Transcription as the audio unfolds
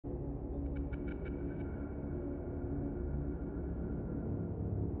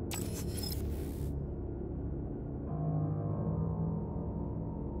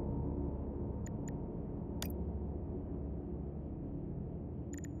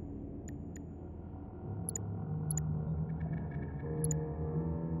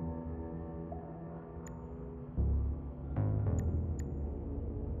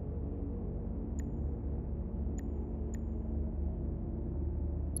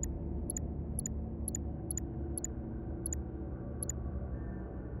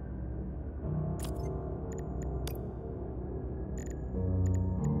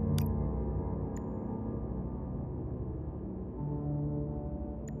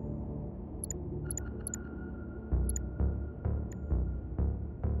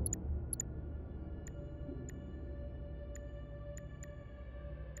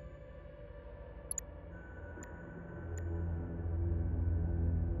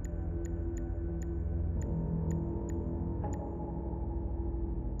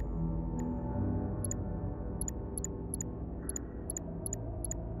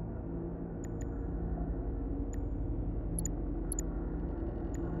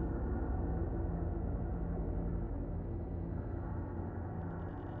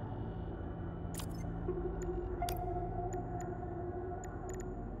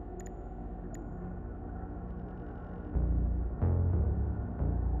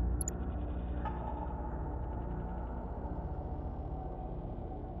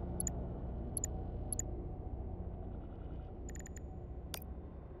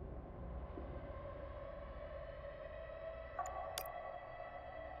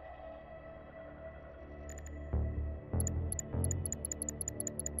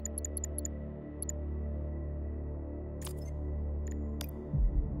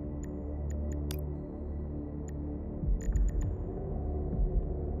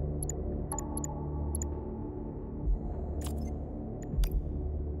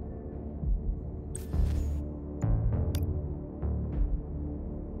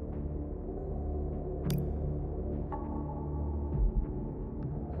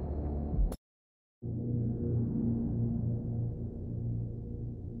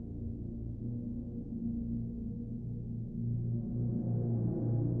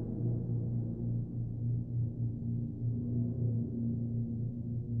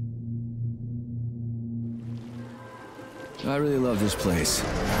I really love this place.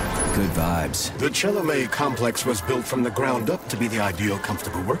 Good vibes. The Chelomey complex was built from the ground up to be the ideal,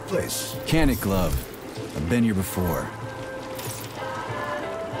 comfortable workplace. Can it, Glove? I've been here before.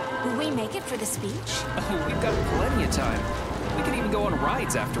 Will we make it for the speech? Oh, we've got plenty of time. We can even go on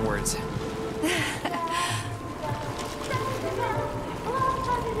rides afterwards.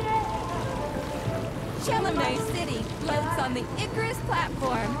 Chelomey City floats on the Icarus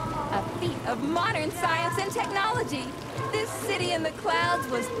platform, a feat of modern science and technology. This city in the clouds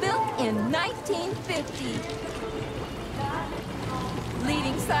was built in 1950.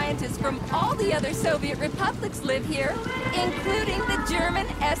 Leading scientists from all the other Soviet republics live here, including the German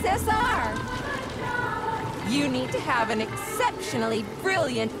SSR. You need to have an exceptionally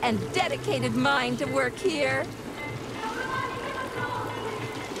brilliant and dedicated mind to work here.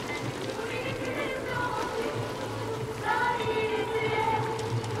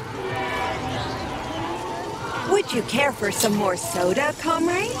 Would you care for some more soda,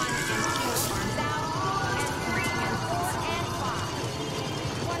 comrade?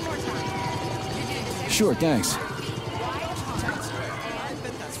 Sure, thanks.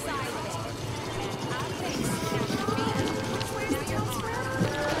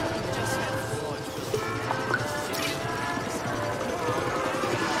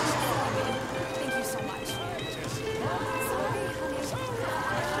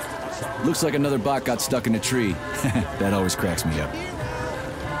 Looks like another bot got stuck in a tree. That always cracks me up.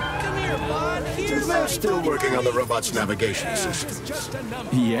 They're still working on the robot's navigation system.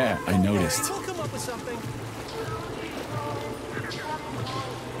 Yeah, I noticed.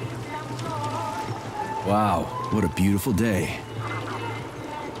 Wow, what a beautiful day.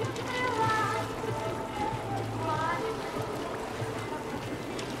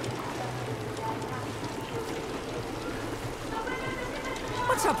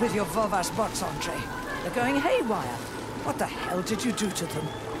 What's up with your Vovas bots, Andre? They're going haywire. What the hell did you do to them?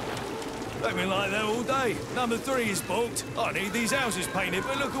 They've been like that all day. Number 3 is booked. I need these houses painted,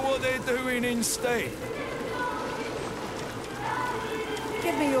 but look at what they're doing instead.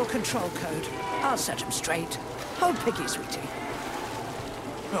 Give me your control code. I'll set them straight. Hold Piggy, sweetie.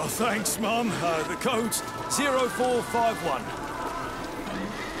 Oh, thanks, Mum. The code's 0451.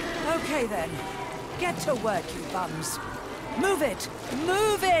 Okay, then. Get to work, you bums. Move it!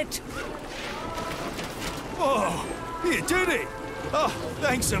 Move it! Oh, you did it! Oh,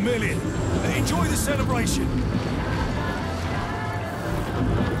 thanks a million. Enjoy the celebration.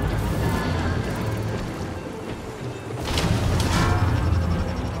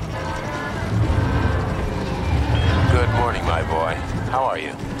 Good morning, my boy. How are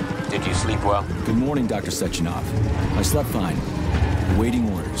you? Did you sleep well? Good morning, Dr. Sechenov. I slept fine. Awaiting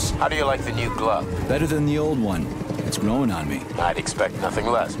orders. How do you like the new glove? Better than the old one. It's growing on me. I'd expect nothing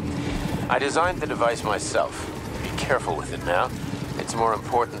less. I designed the device myself. Be careful with it now. It's more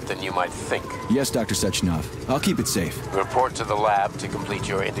important than you might think. Yes, Dr. Sechenov. I'll keep it safe. Report to the lab to complete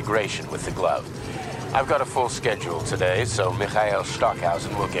your integration with the glove. I've got a full schedule today, so Mikhail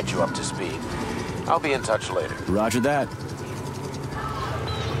Stockhausen will get you up to speed. I'll be in touch later. Roger that.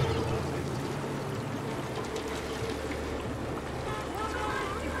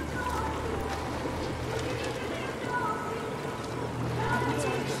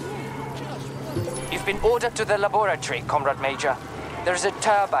 You've been ordered to the laboratory, Comrade Major. There's a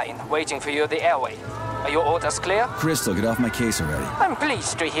turbine waiting for you at the airway. Are your orders clear? Crystal, get off my case already. I'm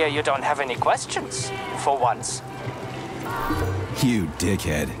pleased to hear you don't have any questions, for once. You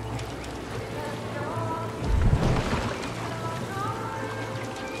dickhead.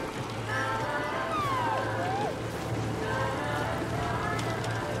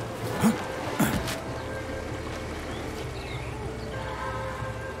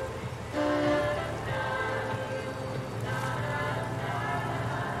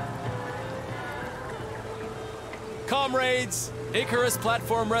 Comrades, Icarus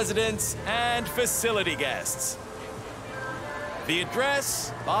platform residents, and facility guests. The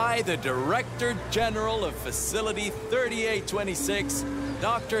address by the Director General of Facility 3826,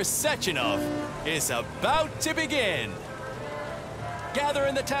 Dr. Sechenov, is about to begin. Gather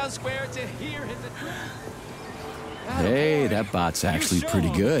in the town square to hear his... Hey, that bot's actually pretty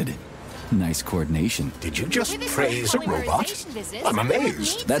good. Nice coordination. Did you just praise a robot? I'm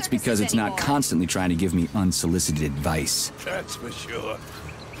amazed. That's because it's not constantly trying to give me unsolicited advice. That's for sure.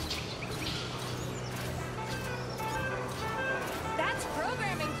 That's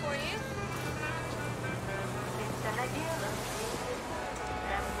programming for you.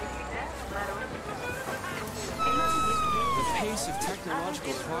 The pace of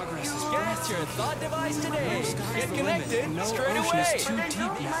technological progress is Get your thought device today. Get connected straight away. is too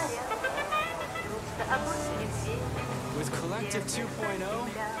deep now. With Collective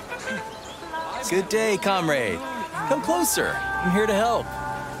 2.0? Good day, comrade. Come closer. I'm here to help.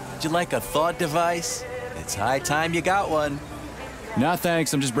 Would you like a thought device? It's high time you got one. Nah,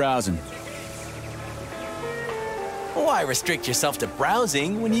 thanks. I'm just browsing. Why restrict yourself to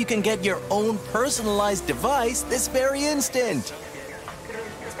browsing when you can get your own personalized device this very instant?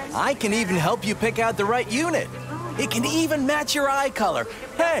 I can even help you pick out the right unit. It can even match your eye color.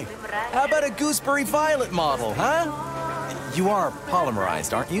 Hey, how about a gooseberry violet model, huh? You are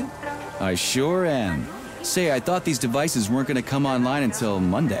polymerized, aren't you? I sure am. Say, I thought these devices weren't going to come online until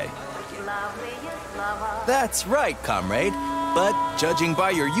Monday. That's right, comrade. But judging by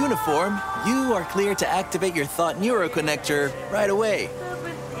your uniform, you are clear to activate your Thought Neuroconnector right away.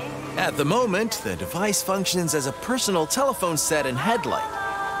 At the moment, the device functions as a personal telephone set and headlight,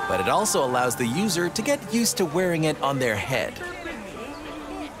 but it also allows the user to get used to wearing it on their head.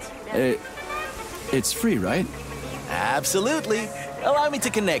 It's free, right? Absolutely. Allow me to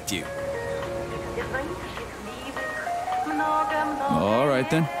connect you. All right,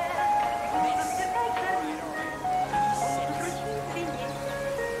 then.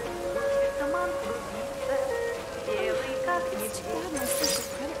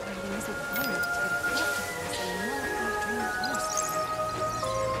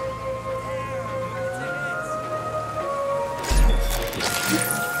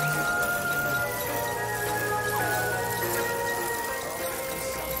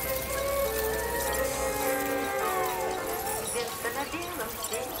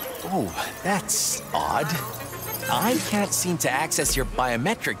 Oh, that's odd. I can't seem to access your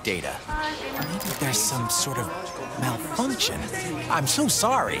biometric data. Maybe there's some sort of malfunction. I'm so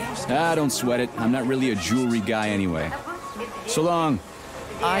sorry. Don't sweat it. I'm not really a jewelry guy anyway. So long.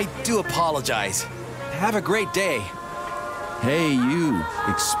 I do apologize. Have a great day. Hey, you.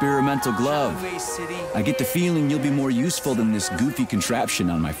 Experimental glove. I get the feeling you'll be more useful than this goofy contraption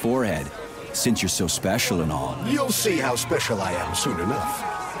on my forehead, since you're so special and all. You'll see how special I am soon enough.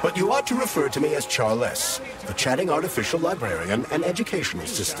 But you ought to refer to me as Charles, the chatting artificial librarian and educational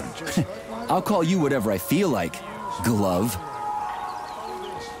assistant. I'll call you whatever I feel like, glove.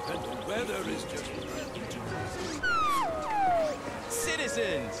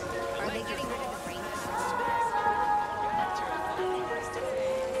 Citizens! Are they getting rid of the brain?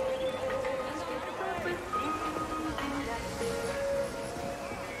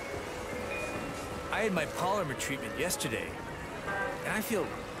 I had my polymer treatment yesterday, and I feel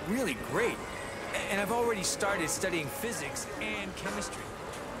really great. And I've already started studying physics and chemistry.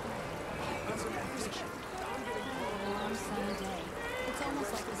 Warm sunny day. It's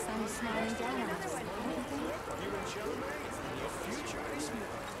almost like the sun is smiling down on us.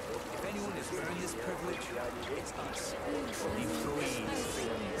 If anyone has earned this privilege, it's us, employees.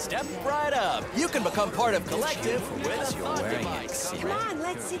 Step right up. You can become part of Collective with a thought device. Come on,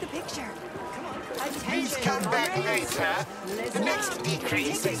 let's see the picture. Please come back later. The next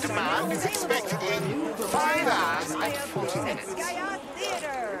decrease in demand is expected in 5 hours and 40 minutes. Skya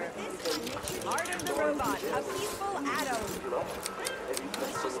Theater. Art of the Robot, a peaceful atom.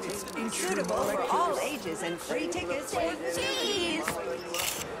 Suitable for all ages and free tickets. Jeez!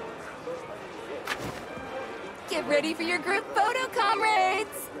 Get ready for your group photo,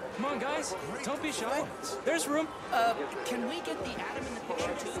 comrades! Come on, guys. Don't be shy. There's room. Can we get the atom in the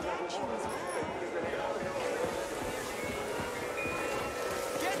picture, too?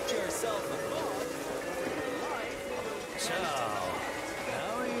 Get yourself a book. So,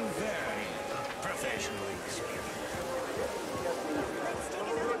 how are you varying professionally?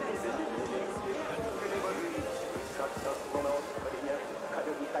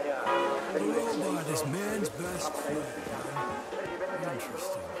 The robot is man's best friend.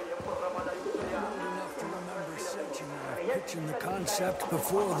 Interesting. I'm old enough to remember Sechenov pitching the concept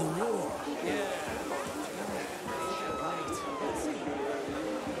before the war. Yeah.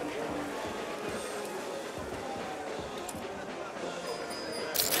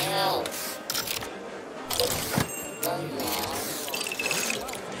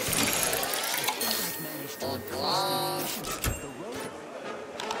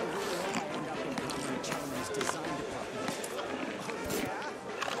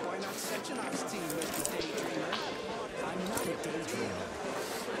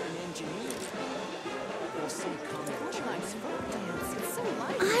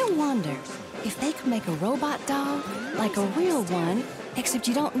 I wonder if they could make a robot dog like a real one, except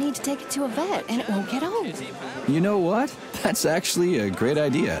you don't need to take it to a vet and it won't get old. You know what? That's actually a great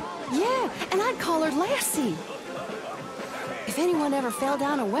idea. Yeah, and I'd call her Lassie. If anyone ever fell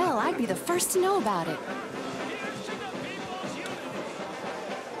down a well, I'd be the first to know about it.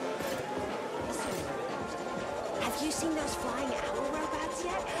 Have you you seen those flying owl robots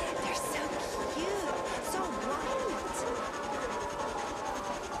yet? They're so cute, so white.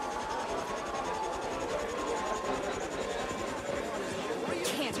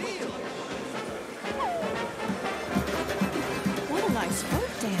 Can't wait. What a nice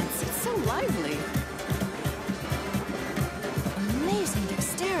folk dance. It's so lively. Amazing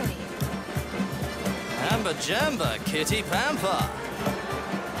dexterity. Amba Jamba, Kitty Pampa.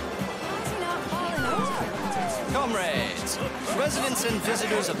 Comrades, residents and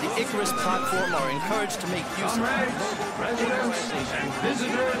visitors of the Icarus platform are encouraged to make use of Residents and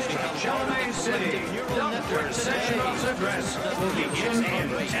visitors to Chalamet City. Dr. Sechenov's address will begin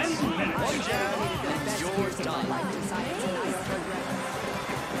in 10 minutes. Yours done.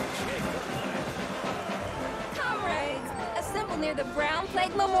 Comrades, assemble near the Brown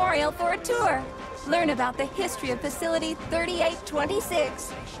Plague Memorial for a tour. Learn about the history of Facility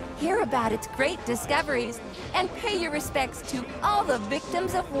 3826. Hear about its great discoveries, and pay your respects to all the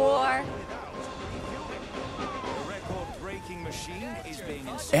victims of war.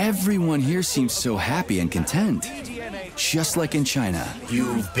 Everyone here seems so happy and content. Just like in China.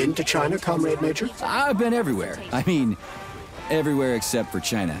 You've been to China, Comrade Major? I've been everywhere. I mean, everywhere except for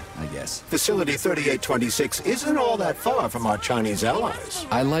China, I guess. Facility 3826 isn't all that far from our Chinese allies.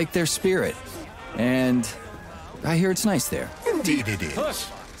 I like their spirit. And I hear it's nice there. Indeed it is. Push!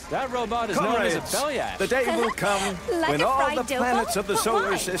 That robot is known as a Beliash. The day will come when all the planets of the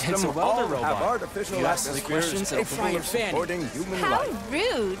solar system It's a all welder robot. have artificial You ask silly atmospheres questions, it'll fry capable your of fanny. supporting human How life.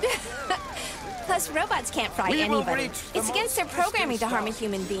 rude. Plus, robots can't fry We will anybody. reach the It's against their programming to harm a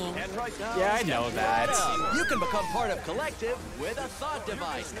human being. Yeah, I know that. You can become part of Collective with a thought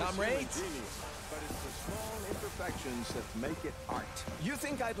device, comrades. But it's the small imperfections that make it art. You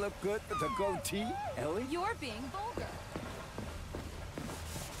think I'd look good with a goatee, Ellie? You're being vulgar.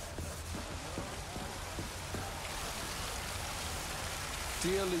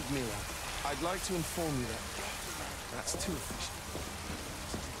 Dear Ludmilla, I'd like to inform you that that's too official.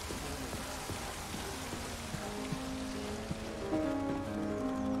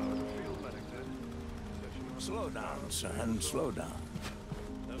 Slow down, son, slow down.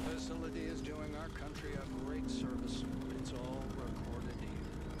 The facility is doing our country a great service. It's all recorded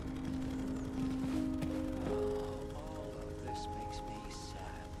here. Oh, all of this makes me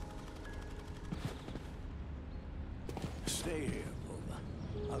sad. Stay here,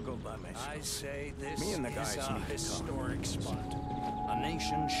 Boba. I'll go by myself. I say this Me and the is guys a need to talk. historic spot. A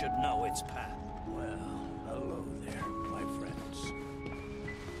nation should know its path. Well, hello there, my friends.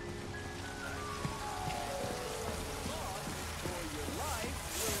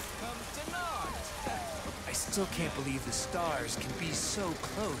 I still can't believe the stars can be so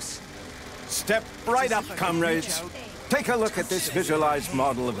close. Step right up, comrades. Take a look at this visualized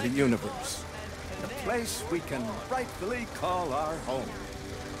model of the universe. The place we can rightfully call our home.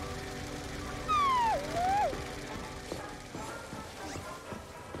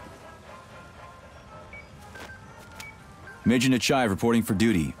 Major Nechayev reporting for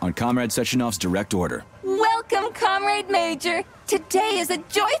duty on Comrade Sechenov's direct order. Welcome, Comrade Major. Today is a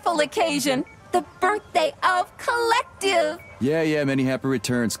joyful occasion. The birthday of Collective. Yeah, many happy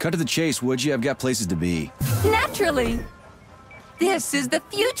returns. Cut to the chase, would you? I've got places to be. Naturally. This is the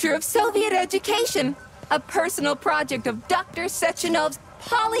future of Soviet education. A personal project of Dr. Sechenov's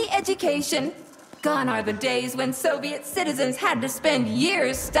poly-education. Gone are the days when Soviet citizens had to spend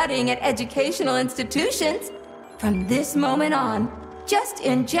years studying at educational institutions. From this moment on, just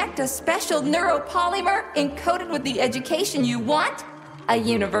inject a special neuropolymer encoded with the education you want, a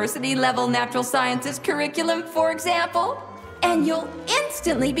university-level natural sciences curriculum, for example, and you'll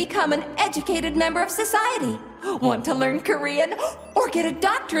instantly become an educated member of society. Want to learn Korean, or get a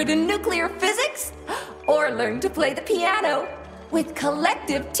doctorate in nuclear physics, or learn to play the piano? With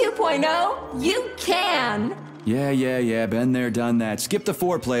Collective 2.0, you can. Yeah, been there, done that. Skip the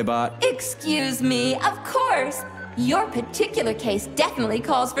foreplay, bot. Excuse me, of course. Your particular case definitely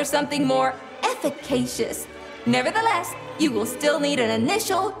calls for something more efficacious. Nevertheless, you will still need an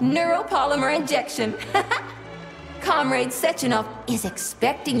initial neuropolymer injection. Comrade Sechenov is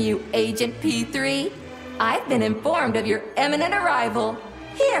expecting you, Agent P3. I've been informed of your imminent arrival.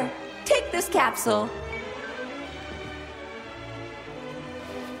 Here, take this capsule.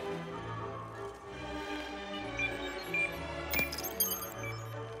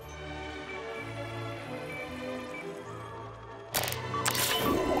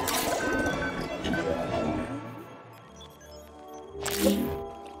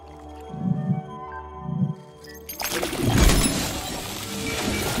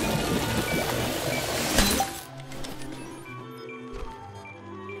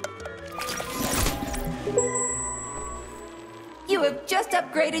 you have just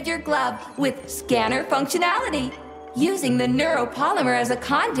upgraded your glove with scanner functionality. Using the neuropolymer as a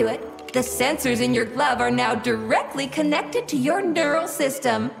conduit, the sensors in your glove are now directly connected to your neural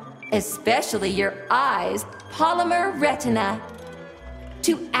system, especially your eyes' polymer retina.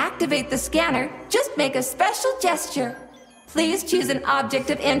 To activate the scanner, just make a special gesture. Please choose an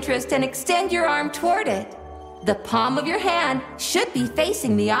object of interest and extend your arm toward it. The palm of your hand should be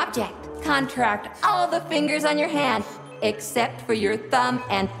facing the object. Contract all the fingers on your hand, except for your thumb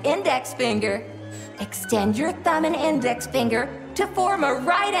and index finger. Extend your thumb and index finger to form a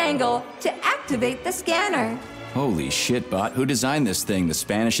right angle to activate the scanner. Holy shit, bot. Who designed this thing? The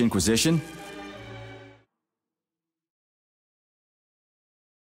Spanish Inquisition?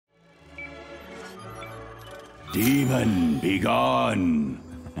 Demon, be gone!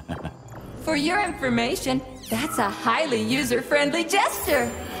 For your information, that's a highly user-friendly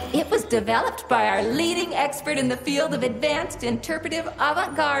gesture. It was developed by our leading expert in the field of advanced interpretive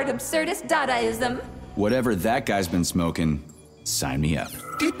avant-garde absurdist Dadaism. Whatever that guy's been smoking, sign me up.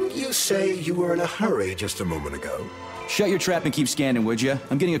 Didn't you say you were in a hurry just a moment ago? Shut your trap and keep scanning, would you?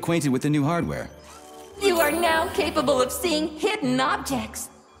 I'm getting acquainted with the new hardware. You are now capable of seeing hidden objects.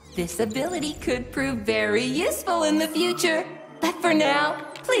 This ability could prove very useful in the future. But for now,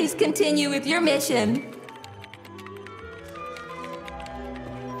 please continue with your mission.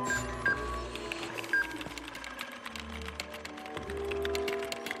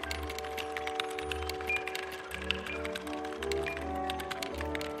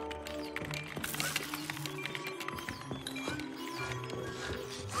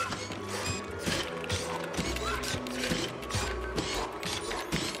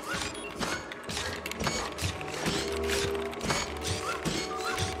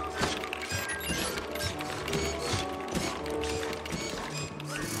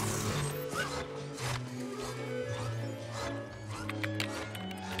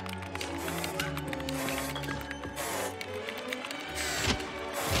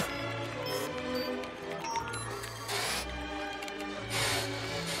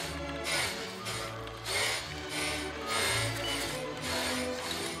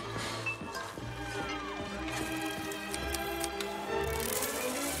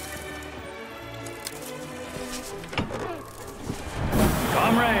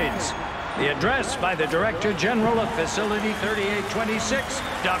 Comrades, the address by the Director General of Facility 3826,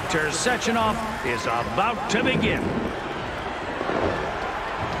 Dr. Sechenov, is about to begin.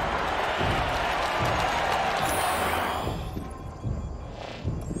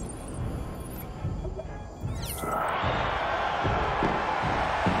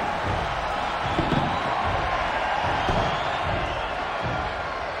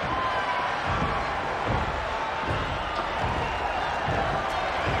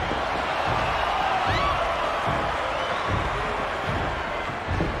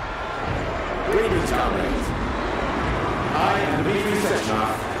 Greetings, comrades. I am Dmitry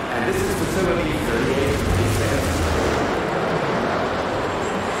Sechenov, and this is Facility 3826.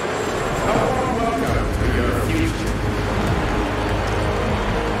 A warm welcome to your future.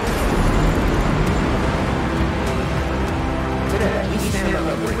 Today, we stand on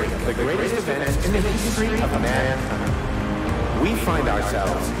the brink of the greatest event in the history of mankind. We find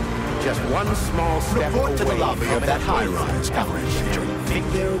ourselves just one small step Report to the away lobby from of that high-rise, Comrade Major. Think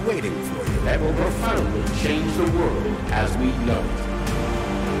they're waiting for you. That will profoundly change the world as we know it.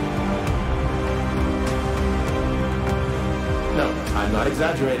 No, I'm not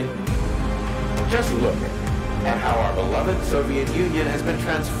exaggerating. Just look at how our beloved Soviet Union has been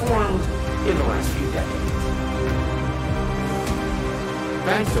transformed in the last few decades.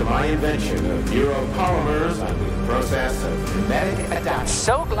 Thanks to my invention of neuropolymers and the process of genetic adaptation.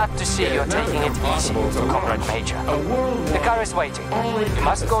 So glad to see you're taking it easy, Comrade Major. The car is waiting. You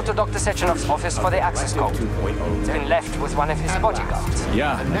must go to Dr. Sechenov's office for the access code. It's been left with one of his bodyguards.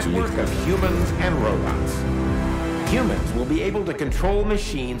 Yeah, a network of humans and robots. Humans will be able to control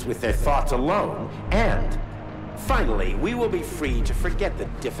machines with their thoughts alone, and finally, we will be free to forget the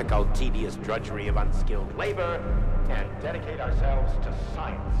difficult, tedious drudgery of unskilled labor and dedicate ourselves to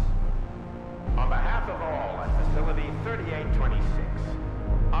science. On behalf of all at Facility 3826,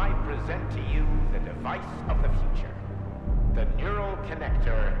 I present to you the device of the future, the neural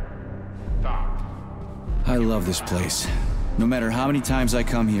connector, Thought. I love this place. No matter how many times I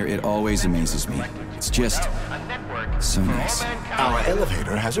come here, it always amazes me. It's just so nice. Our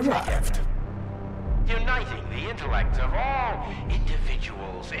elevator has arrived. Uniting the intellect of all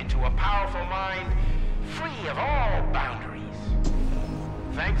individuals into a powerful mind free of all boundaries.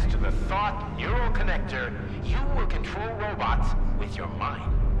 Thanks to the Thought Neural Connector, you will control robots with your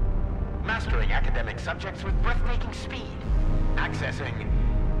mind. mastering academic subjects with breathtaking speed, accessing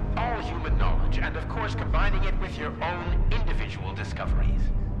all human knowledge, and of course combining it with your own individual discoveries.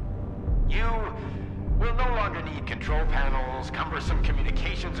 You will no longer need control panels, cumbersome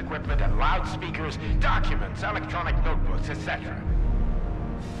communications equipment, and loudspeakers, documents, electronic notebooks, etc.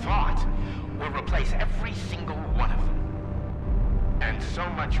 Thought will replace every single one of them. And so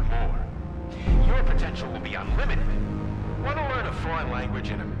much more. Your potential will be unlimited. Want to learn a foreign language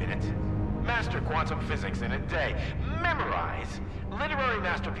in a minute? Master quantum physics in a day. Memorize literary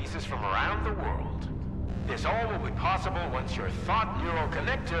masterpieces from around the world. This all will be possible once your thought neural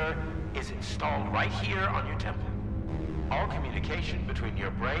connector is installed right here on your temple. All communication between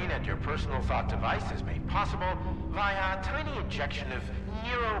your brain and your personal thought device is made possible via a tiny injection of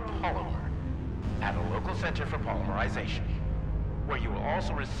neuropolymer at a local center for polymerization, where you will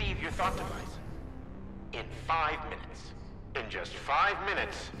also receive your thought device in 5 minutes. In just 5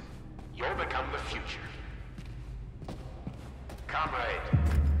 minutes, you'll become the future. Comrade.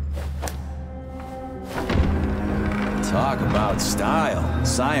 Talk about style.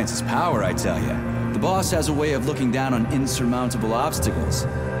 Science is power, I tell you. The boss has a way of looking down on insurmountable obstacles.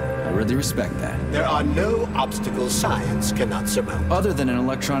 I really respect that. There are no obstacles science cannot surmount. Other than an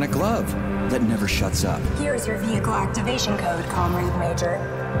electronic glove that never shuts up. Here's your vehicle activation code, Comrade Major.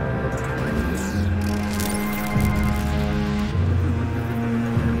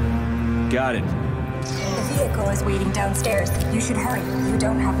 Got it. The vehicle is waiting downstairs. You should hurry. You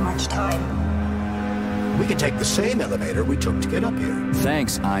don't have much time. We could take the same elevator we took to get up here.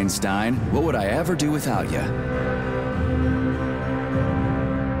 Thanks, Einstein. What would I ever do without you?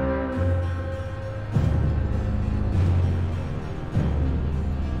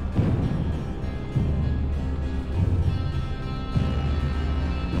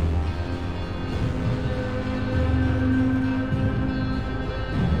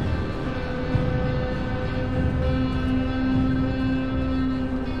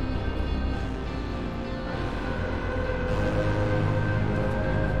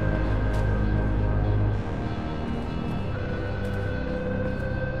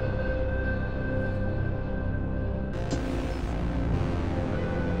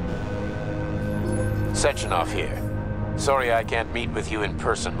 Sechenov here. Sorry I can't meet with you in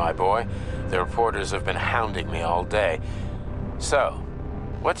person, my boy. The reporters have been hounding me all day. So,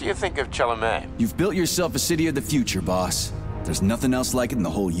 what do you think of Chalamet? You've built yourself a city of the future, boss. There's nothing else like it in the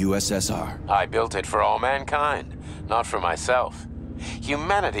whole USSR. I built it for all mankind, not for myself.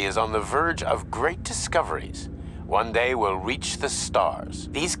 Humanity is on the verge of great discoveries. One day we'll reach the stars.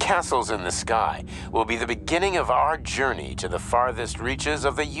 These castles in the sky will be the beginning of our journey to the farthest reaches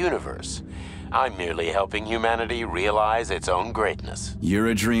of the universe. I'm merely helping humanity realize its own greatness. You're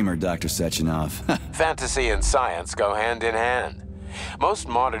a dreamer, Dr. Sechenov. Fantasy and science go hand in hand. Most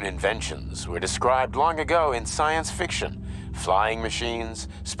modern inventions were described long ago in science fiction. Flying machines,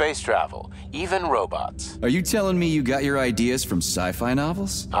 space travel, even robots. Are you telling me you got your ideas from sci-fi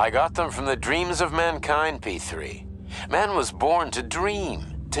novels? I got them from the dreams of mankind, P3. Man was born to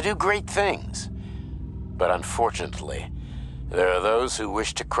dream, to do great things. But unfortunately, there are those who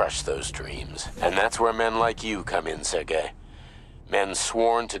wish to crush those dreams. And that's where men like you come in, Sergei. Men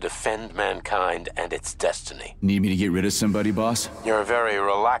sworn to defend mankind and its destiny. Need me to get rid of somebody, boss? You're very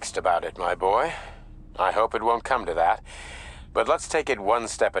relaxed about it, my boy. I hope it won't come to that. But let's take it one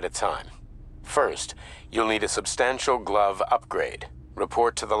step at a time. First, you'll need a substantial glove upgrade.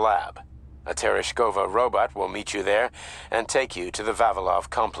 Report to the lab. A Tereshkova robot will meet you there and take you to the Vavilov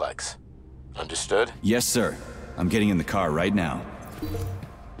complex. Understood? Yes, sir. I'm getting in the car right now.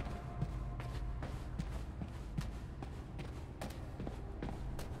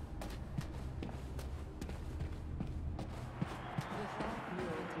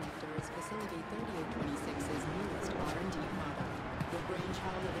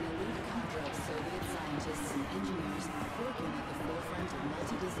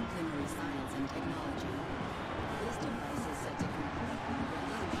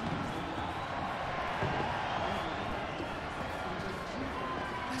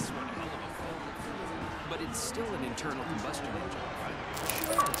 It's still an internal combustion engine, right?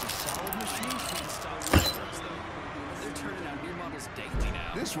 Sure, it's a solid machine feedstock systems, though. They're turning out new models daily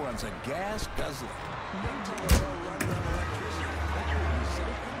now. This one's a gas guzzler.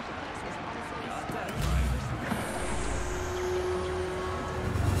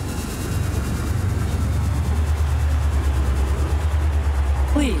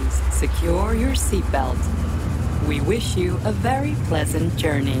 Please secure your seatbelt. We wish you a very pleasant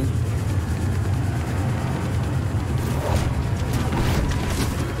journey.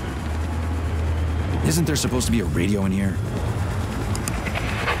 Isn't there supposed to be a radio in here?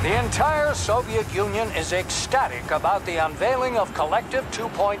 The entire Soviet Union is ecstatic about the unveiling of Collective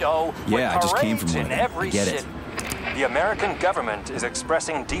 2.0 Yeah, I with just came from parades one in of them. every I get city. it. The American government is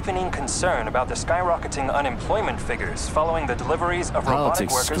expressing deepening concern about the skyrocketing unemployment figures following the deliveries of robotic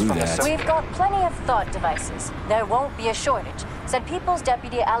Politics, workers screw from the that. We've got plenty of thought devices. There won't be a shortage, said People's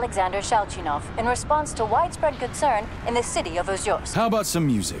Deputy Alexander Shalchinov in response to widespread concern in the city of Ozyorsk. How about some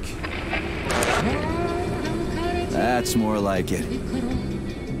music? That's more like it.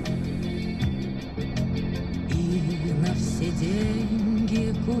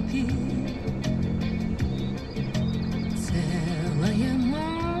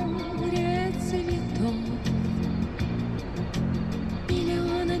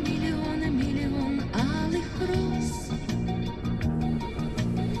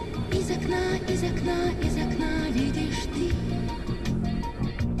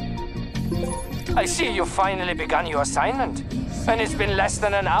 I see you finally begun your assignment. And it's been less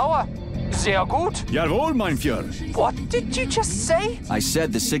than an hour. Sehr gut. Jawohl, mein Führer. What did you just say? I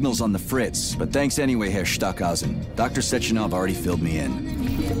said the signal's on the fritz, but thanks anyway, Herr Stockhausen. Dr. Sechenov already filled me in.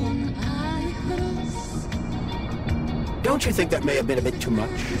 Don't you think that may have been a bit too much?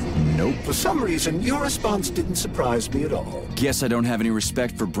 Nope. For some reason, your response didn't surprise me at all. Guess I don't have any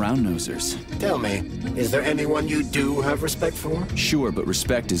respect for brown-nosers. Tell me, is there anyone you do have respect for? Sure, but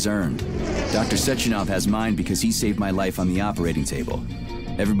respect is earned. Dr. Sechenov has mine because he saved my life on the operating table.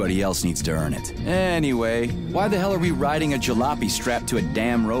 Everybody else needs to earn it. Anyway, why the hell are we riding a jalopy strapped to a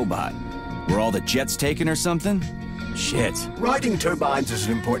damn robot? Were all the jets taken or something? Shit. Riding turbines is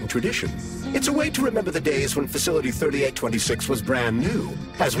an important tradition. It's a way to remember the days when Facility 3826 was brand new,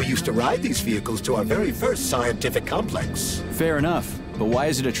 as we used to ride these vehicles to our very first scientific complex. Fair enough, but why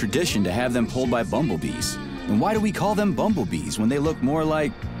is it a tradition to have them pulled by bumblebees? And why do we call them bumblebees when they look more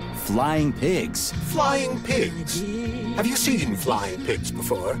like flying pigs? Flying pigs? Have you seen flying pigs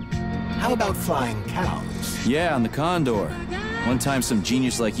before? How about flying cows? Yeah, on the Condor. One time some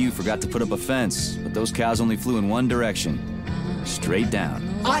genius like you forgot to put up a fence, but those cows only flew in one direction. Straight down.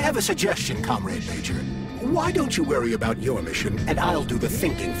 I have a suggestion, Comrade Major. Why don't you worry about your mission, and I'll do the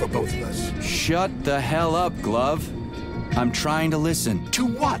thinking for both of us? Shut the hell up, Glove. I'm trying to listen. To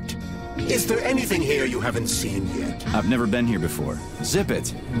what? Is there anything here you haven't seen yet? I've never been here before. Zip it.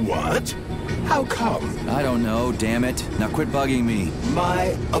 What? How come? I don't know, damn it. Now quit bugging me.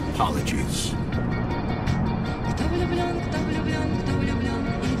 My apologies.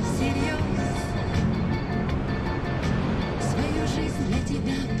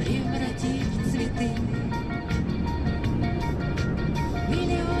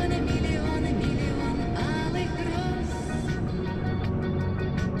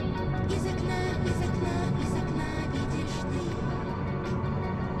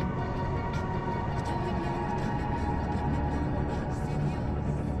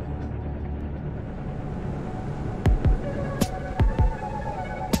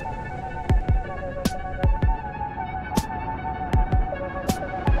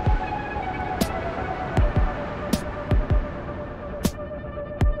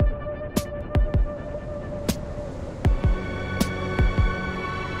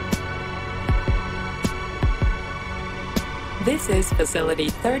 This is Facility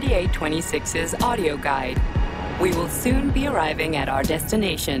 3826's audio guide. We will soon be arriving at our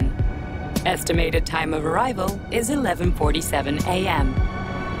destination. Estimated time of arrival is 11:47 a.m.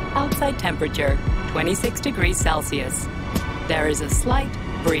 Outside temperature, 26 degrees Celsius. There is a slight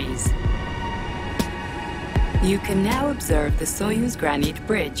breeze. You can now observe the Soyuz Granite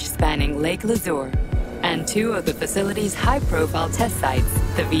Bridge spanning Lake Lazur and two of the facility's high-profile test sites,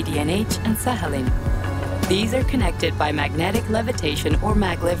 the VDNH and Sakhalin. These are connected by magnetic levitation or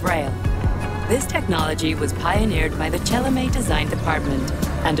maglev rail. This technology was pioneered by the Chelomey Design Department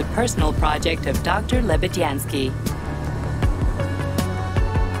and a personal project of Dr. Lebedyansky.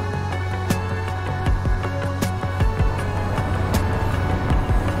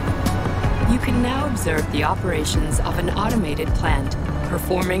 You can now observe the operations of an automated plant,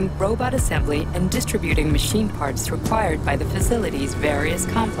 performing robot assembly and distributing machine parts required by the facility's various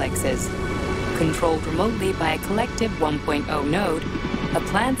complexes. Controlled remotely by a collective 1.0 node, a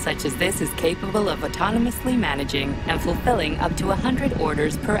plant such as this is capable of autonomously managing and fulfilling up to 100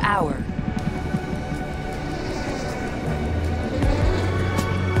 orders per hour.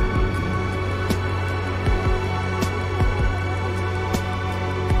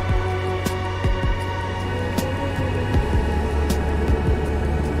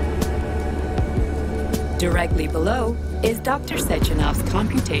 Directly below is Dr. Sechenov's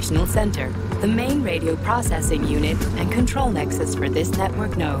computational center, the main radio processing unit and control nexus for this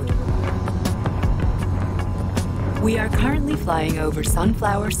network node. We are currently flying over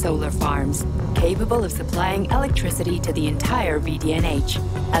sunflower solar farms, capable of supplying electricity to the entire VDNH,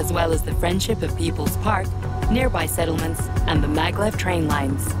 as well as the Friendship of People's Park, nearby settlements, and the maglev train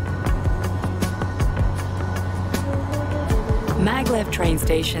lines. Maglev train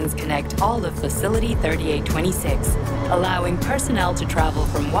stations connect all of Facility 3826, allowing personnel to travel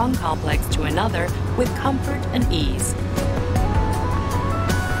from one complex to another with comfort and ease.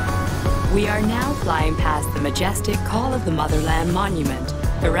 We are now flying past the majestic Call of the Motherland Monument,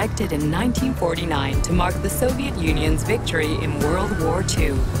 erected in 1949 to mark the Soviet Union's victory in World War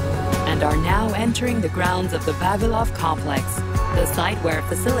II, and are now entering the grounds of the Vavilov Complex, the site where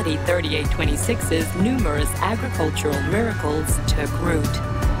Facility 3826's numerous agricultural miracles took root.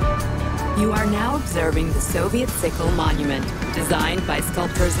 You are now observing the Soviet Sickle Monument, designed by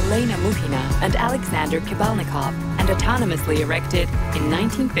sculptors Elena Mukhina and Alexander Kibalnikov, and autonomously erected in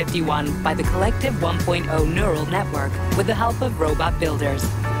 1951 by the Collective 1.0 Neural Network with the help of robot builders.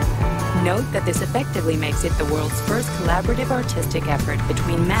 Note that this effectively makes it the world's first collaborative artistic effort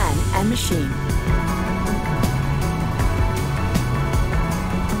between man and machine.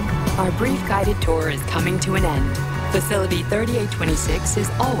 Our brief guided tour is coming to an end. Facility 3826 is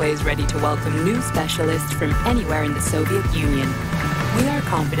always ready to welcome new specialists from anywhere in the Soviet Union. We are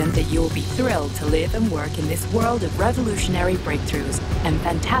confident that you will be thrilled to live and work in this world of revolutionary breakthroughs and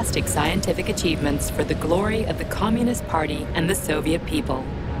fantastic scientific achievements for the glory of the Communist Party and the Soviet people.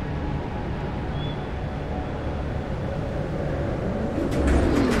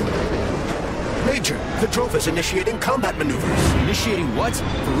 Major, the drove is initiating combat maneuvers. Initiating what?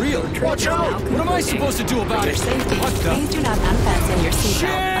 For real? Watch out! What am I supposed to do about it? Safety, What the? please do not unfasten your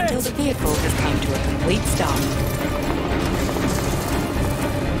seatbelt until the vehicle has come to a complete stop.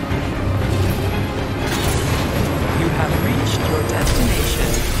 You have reached your destination.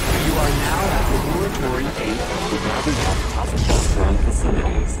 You are now at Laboratory 8 of the Vavilov Top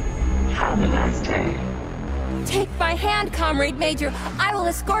facilities. Have a nice day. Take my hand, Comrade Major. I will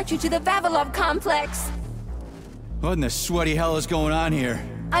escort you to the Vavilov complex. What in the sweaty hell is going on here?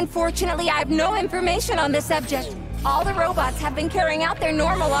 Unfortunately, I have no information on the subject. All the robots have been carrying out their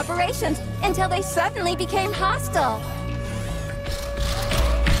normal operations until they suddenly became hostile.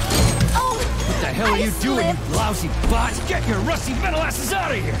 Oh! What the hell are you doing, you lousy bots? Get your rusty metal asses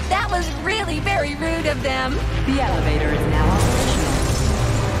out of here! That was really very rude of them. The elevator is now operational.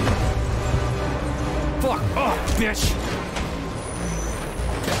 Fuck off, bitch!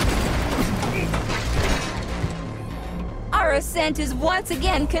 Our ascent is once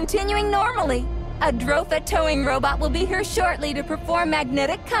again continuing normally. A Drofa towing robot will be here shortly to perform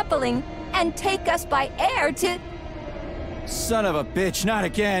magnetic coupling and take us by air to... Son of a bitch, not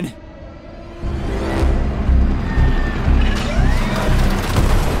again!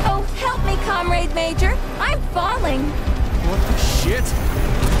 Oh, help me, Comrade Major! I'm falling! What the shit?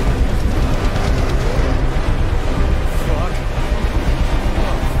 Fuck.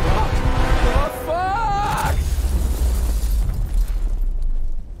 Oh, fuck. Oh, fuck!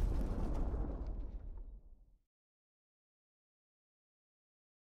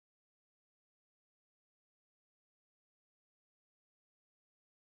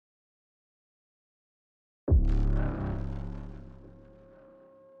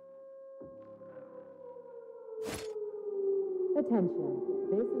 Attention,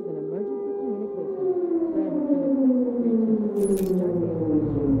 this is an emergency communication. There has been a critical breach in the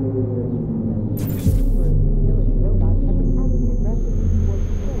utility robots have been acting aggressively towards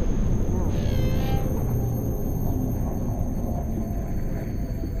facility personnel.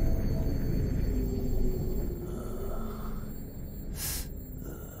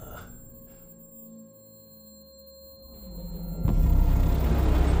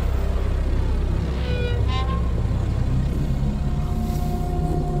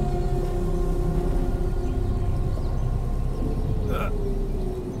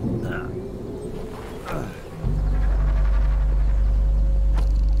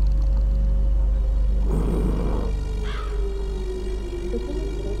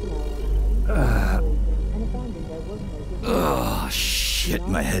 Oh, shit,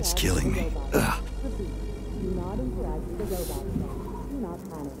 my head's killing me. Ugh. Do not interact with the robot. Do not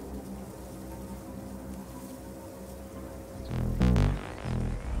panic.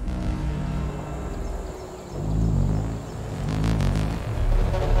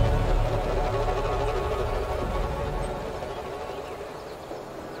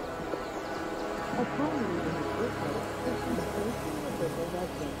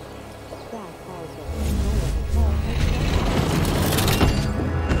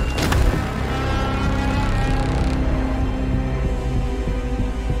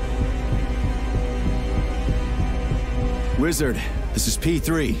 Wizard, this is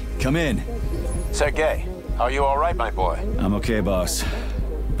P3. Come in. Sergei, are you all right, my boy? I'm okay, boss.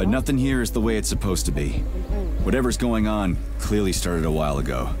 But nothing here is the way it's supposed to be. Whatever's going on clearly started a while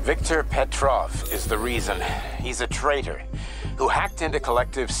ago. Viktor Petrov is the reason. He's a traitor who hacked into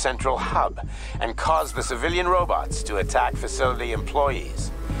Collective's central hub and caused the civilian robots to attack facility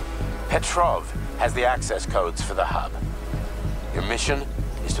employees. Petrov has the access codes for the hub. Your mission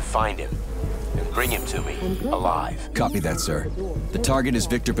is to find him and bring him to me alive. Copy that, sir. The target is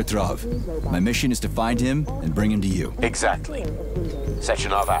Viktor Petrov. My mission is to find him and bring him to you. Exactly.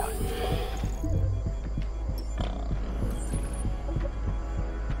 Sechenov out.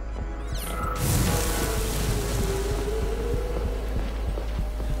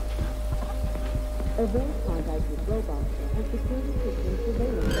 Advanced contact with robots and security system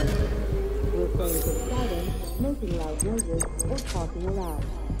surveillance. Refrain from shouting, making loud noises, or talking aloud.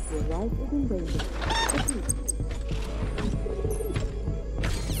 Your life is in danger. Repeat.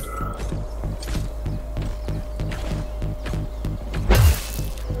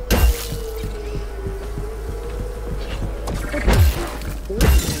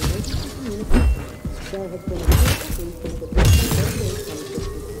 There has been a increase in the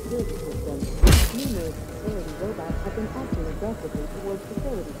security system. Numerous facility robots have been acting aggressively towards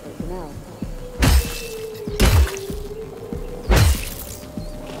facility personnel.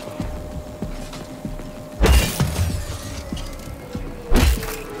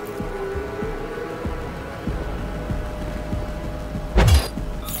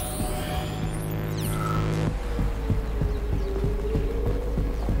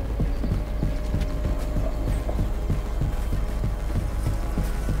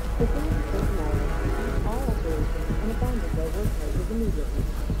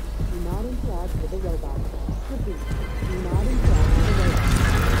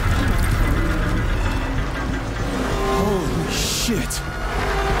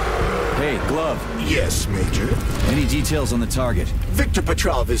 Yes, Major. Any details on the target? Viktor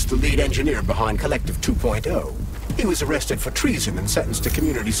Petrov is the lead engineer behind Collective 2.0. He was arrested for treason and sentenced to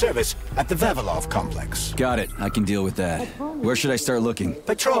community service at the Vavilov complex. Got it. I can deal with that. Where should I start looking?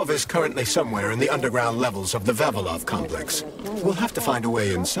 Petrov is currently somewhere in the underground levels of the Vavilov complex. We'll have to find a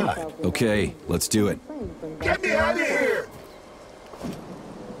way inside. Okay, let's do it. Get me out of here!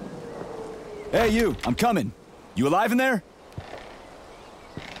 Hey, you! I'm coming. You alive in there?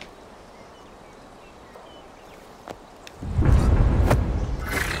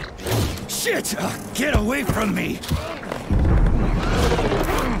 Shit! Get away from me!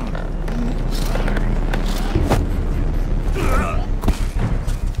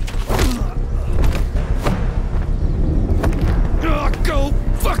 Go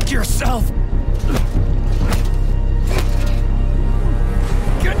fuck yourself!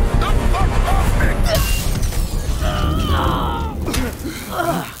 Get the fuck off me!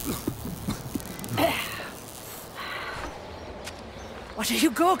 What are you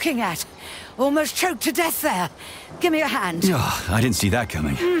gawking at? Almost choked to death there. Give me a hand. Oh, I didn't see that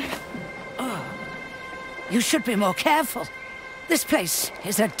coming. Oh. You should be more careful. This place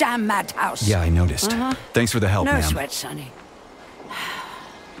is a damn madhouse. Yeah, I noticed. Thanks for the help, no ma'am. sweat, Sonny.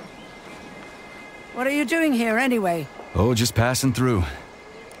 What are you doing here, anyway? Oh, just passing through.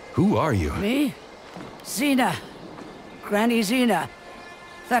 Who are you? Me? Xena. Granny Xena.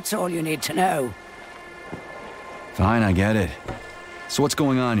 That's all you need to know. Fine, I get it. So what's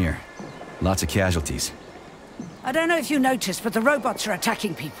going on here? Lots of casualties. I don't know if you noticed, but the robots are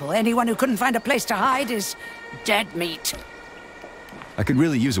attacking people. Anyone who couldn't find a place to hide is dead meat. I could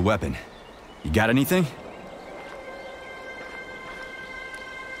really use a weapon. You got anything?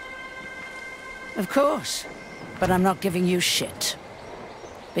 Of course. But I'm not giving you shit.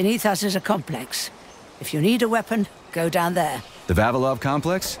 Beneath us is a complex. If you need a weapon, go down there. The Vavilov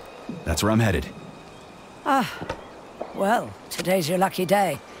complex? That's where I'm headed. Ah. Well, today's your lucky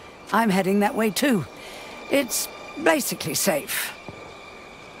day. I'm heading that way too. It's basically safe.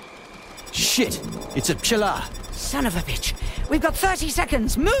 Shit! It's a Pshela! Son of a bitch. We've got 30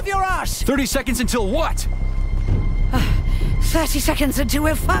 seconds. Move your ass! 30 seconds until what? 30 seconds until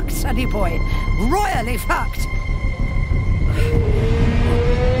we're fucked, sonny boy. Royally fucked.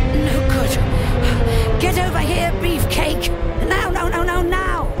 No good. Get over here, beefcake. Now,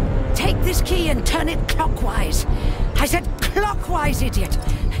 now. Take this key and turn it clockwise. I said clockwise, idiot.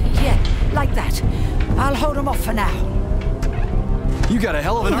 Yeah, like that. I'll hold them off for now. You got a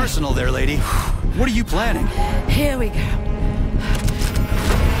hell of an arsenal there, lady. What are you planning? Here we go.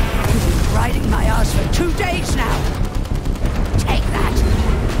 You've been riding my ass for 2 days now. Take that.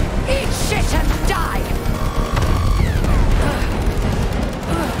 Eat shit and die.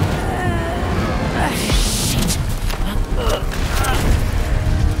 Shit.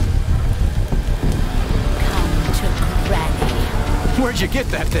 Where'd you get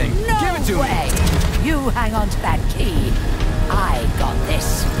that thing? No Give it to way! me! You hang on to that key. I got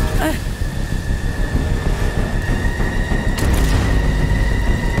this.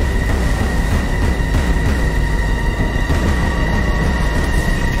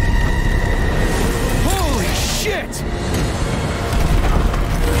 Holy shit!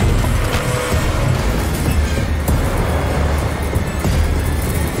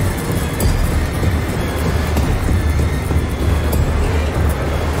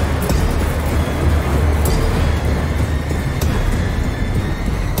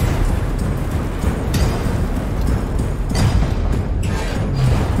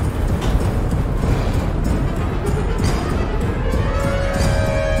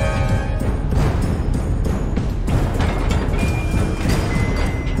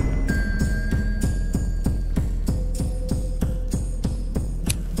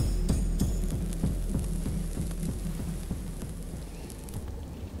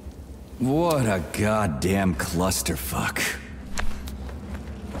 What a goddamn clusterfuck.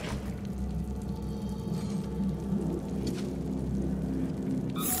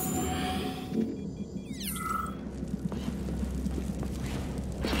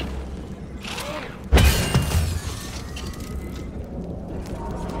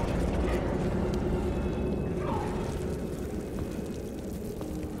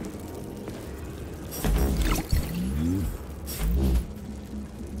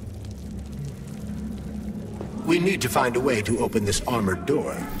 We need to find a way to open this armored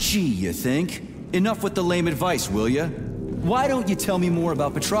door. Gee, you think? Enough with the lame advice, will ya? Why don't you tell me more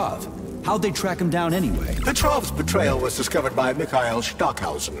about Petrov? How'd they track him down anyway? Petrov's betrayal was discovered by Mikhail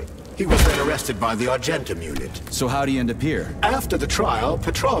Stockhausen. He was then arrested by the Argentum unit. So how'd he end up here? After the trial,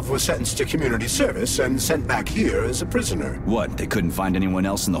 Petrov was sentenced to community service and sent back here as a prisoner. What, they couldn't find anyone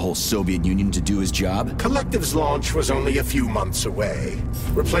else in the whole Soviet Union to do his job? Collective's launch was only a few months away.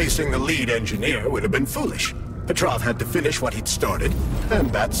 Replacing the lead engineer would have been foolish. Petrov had to finish what he'd started, and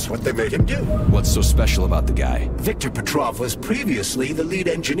that's what they made him do. What's so special about the guy? Victor Petrov was previously the lead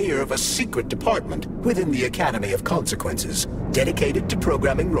engineer of a secret department within the Academy of Consequences, dedicated to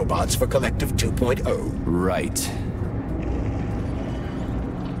programming robots for Collective 2.0. Right.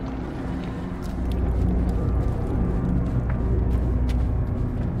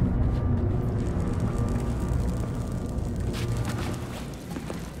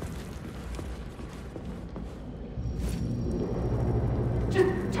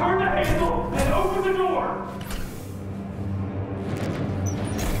 Turn the handle and open the door!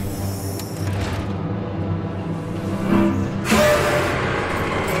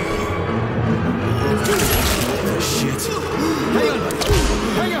 Shit. Hang on!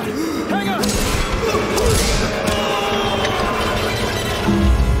 Hang on! Hang on!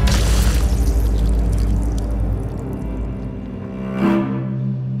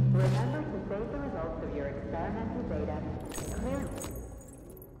 Remember to save the results of your experimental data clearly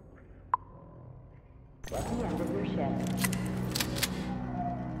at the end of your shift.